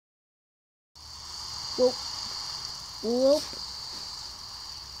Whoop. Whoop.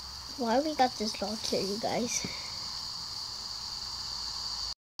 Why we got this locked here, you guys?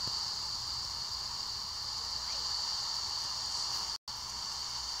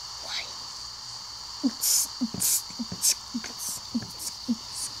 Why?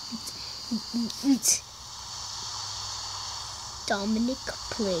 Dominic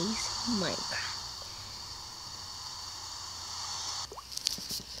plays Minecraft.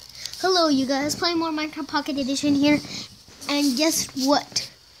 Hello, you guys. Playing more Minecraft Pocket Edition here. And guess what?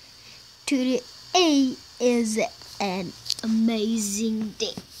 Today is an amazing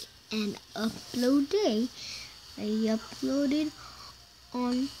day. An upload day. I uploaded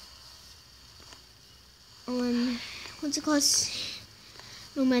on what's it called?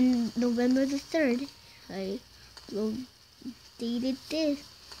 November the 3rd. I updated this,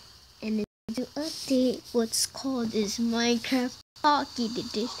 and to update what's called is Minecraft Pocket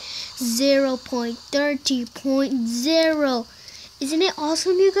Edition 0.30.0. Isn't it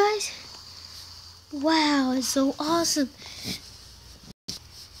awesome, you guys? Wow, it's so awesome.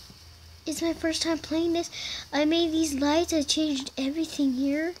 It's my first time playing this. I made these lights. I changed everything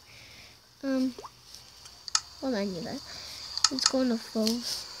here. Hold on, you guys. Let's go on the phone.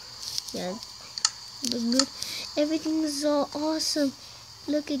 Yeah, look good. Everything is so awesome.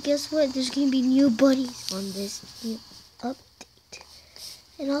 Look, and guess what? There's gonna be new buddies on this new update.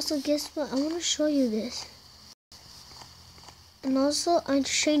 And also, guess what? I want to show you this. And also, I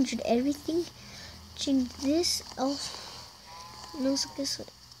changed everything. Changed this also. And also, guess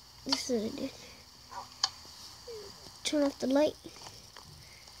what? This is what I did. Turn off the light.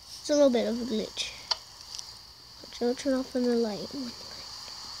 It's a little bit of a glitch. I'll turn off on the light.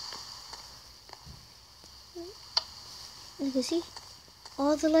 You can see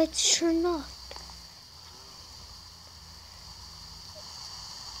all the lights turned off.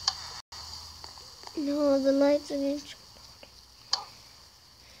 No, the lights are going to turn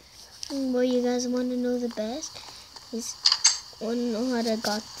on. What you guys want to know the best is want to know how I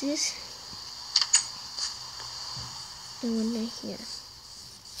got this. The one right here.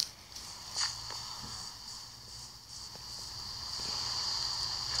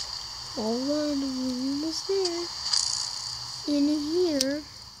 Alright, we're almost there. In here,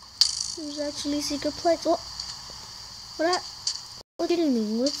 there's actually secret place. Oh, what did it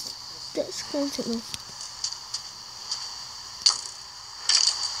mean? What's this content mean?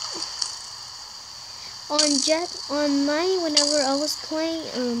 On mine, whenever I was playing,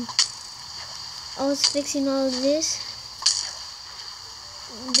 I was fixing all of this.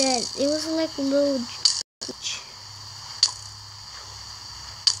 That it was like a little glitch.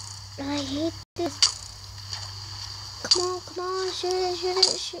 I hate this. Come on, shoot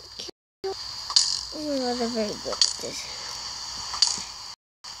it. Kill. Oh my god, they're very good at this.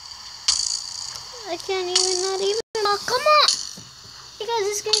 I can't even, not even. Oh, come on! You guys,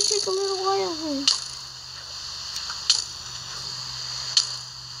 this is gonna take a little while, huh?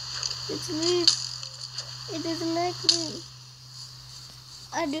 It's me. It doesn't like me.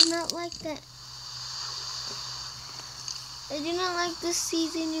 I do not like that. I do not like this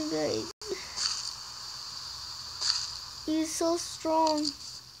season, you guys. He's so strong.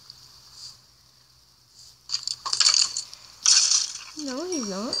 No, he's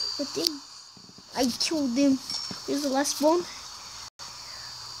not. But then I killed him. Here's the last one.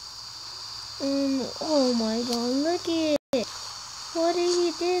 Oh my god, look at it. What did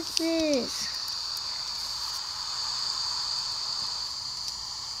he did this?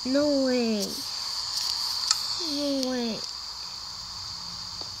 No way. No way.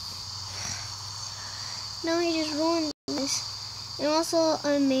 Now he just ruined this. And also,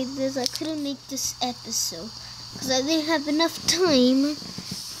 I made this. I couldn't make this episode because I didn't have enough time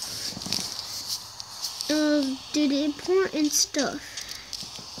to do the important stuff.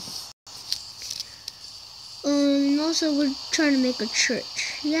 And also, we're trying to make a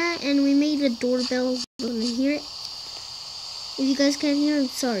church. Yeah, and we made a doorbell. You wanna hear it? If you guys can't hear, I'm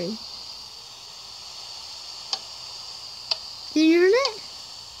sorry. Did you hear that?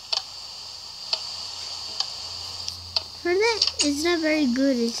 Heard that? It's not very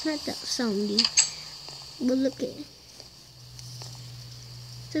good. It's not that soundy. But look at it.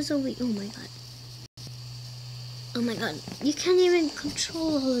 There's a way. Oh my god. Oh my god. You can't even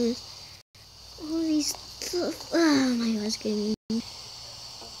control all this. All these stuff. Oh my god, it's getting me.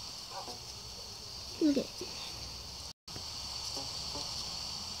 Look at it.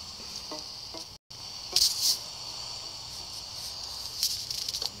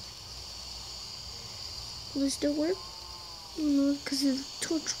 Will it still work? No, because the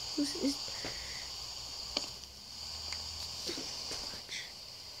torch is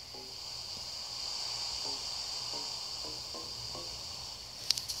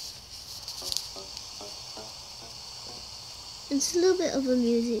It's a little bit of a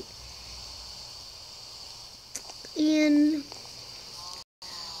music. And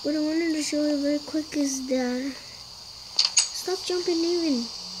what I wanted to show you very quick is that stop jumping even.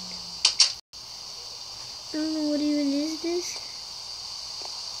 I don't know what even is this.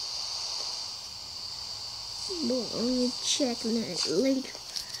 But I'm gonna check that later.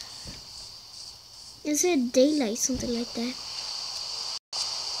 It said daylight, something like that.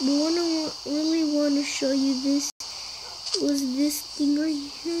 But what I really want to show you this was this thing right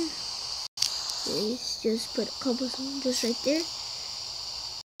here. Let's just put a couple just right there.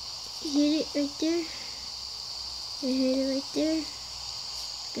 Hit it right there. And hit it right there.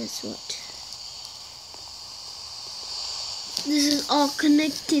 Guess what? This is all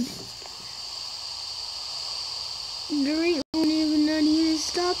connected. The rain won't even not even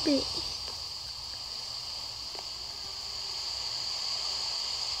stop it.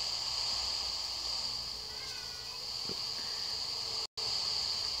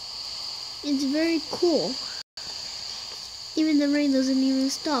 It's very cool. Even the rain doesn't even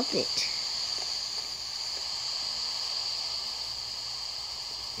stop it.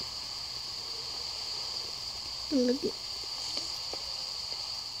 Look at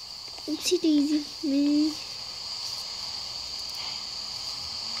Oopsie daisy, man.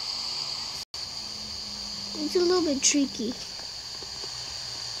 It's a little bit tricky.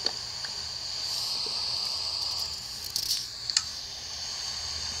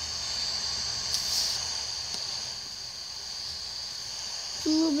 It's a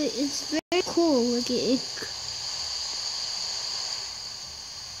little bit, it's very cool. Look at it.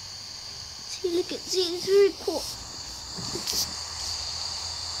 See, it's very cool.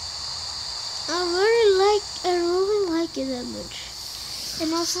 I really like it that much.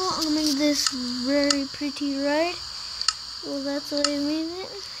 And also, I made this very pretty ride. Well, that's why I made it.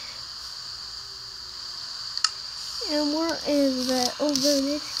 And what is that? Oh,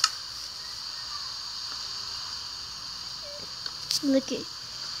 goodness. Look it.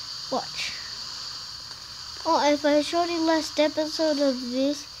 Watch. Oh, if I showed you last episode of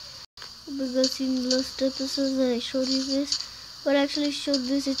this, because in the last episode that I showed you this, but I actually showed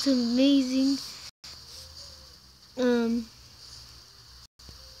this, it's amazing.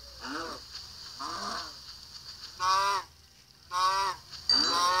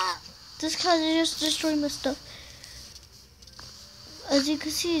 This cat just destroyed my stuff. As you can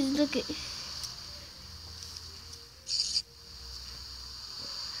see, look at.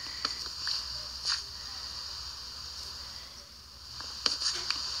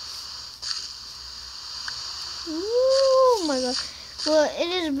 Oh my god. Well, it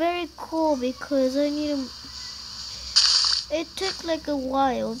is very cool because I need to. It took like a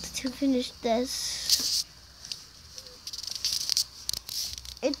while to finish this.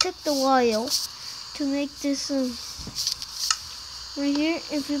 It took the while to make this right here.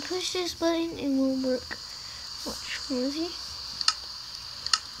 If you push this button, it will work. Watch, wanna see?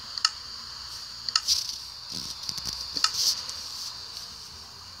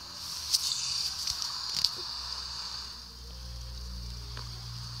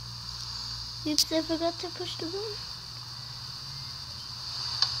 Oops, I forgot to push the button.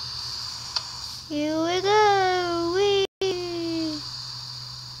 Here we go. Whee!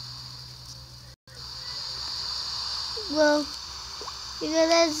 Well, because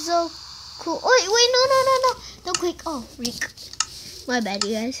that's so cool. Oh, wait, no. Don't click. Oh, freak. My bad,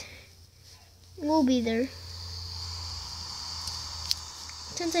 you guys. We'll be there.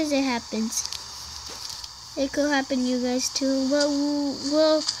 Sometimes it happens. It could happen to you guys too. But,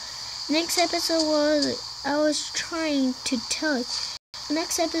 well, next episode I was trying to tell you.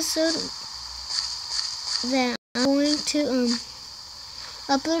 Next episode that I'm going to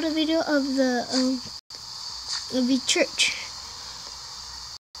upload a video of the church.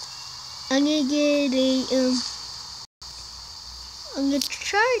 I'm gonna get I'm gonna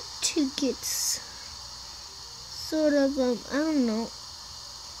try to get sort of I don't know.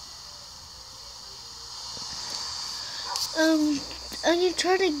 I'm gonna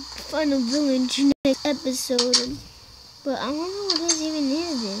try to find a village next episode, but I don't know what this even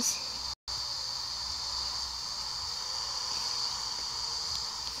is.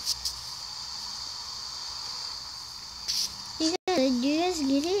 Do you guys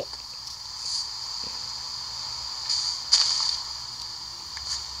get it?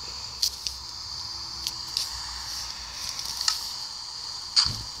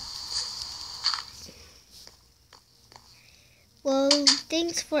 Well,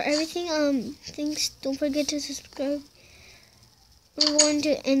 thanks for everything. Thanks. Don't forget to subscribe. We're going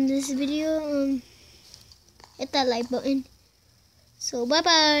to end this video. Hit that like button. So bye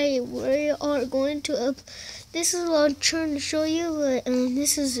bye. We are going to this is what I'm trying to show you, but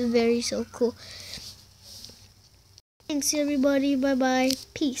this is very so cool. Thanks everybody. Bye bye.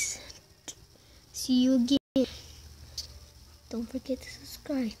 Peace. See you again. Don't forget to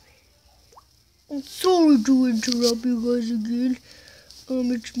subscribe. I'm sorry to interrupt you guys again.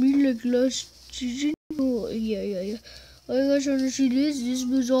 It's me like last season. Oh yeah. Oh, you guys wanna see this? This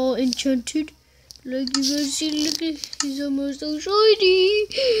was all enchanted. Like you guys see, look at he's almost so shiny.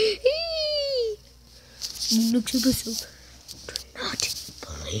 Next episode, do not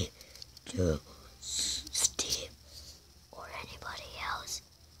believe to Steve or anybody else.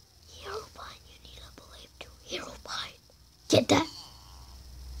 Hero Pine, you need to believe to Hero Pine. Get that?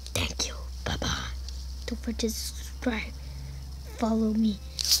 Thank you. Bye bye. Don't forget to subscribe. Follow me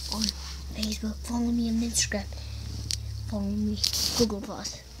on Facebook. Follow me on Instagram. Follow me Google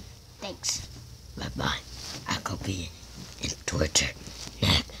Plus. Thanks. Bye bye. I could be in Twitter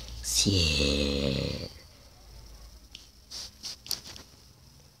next year.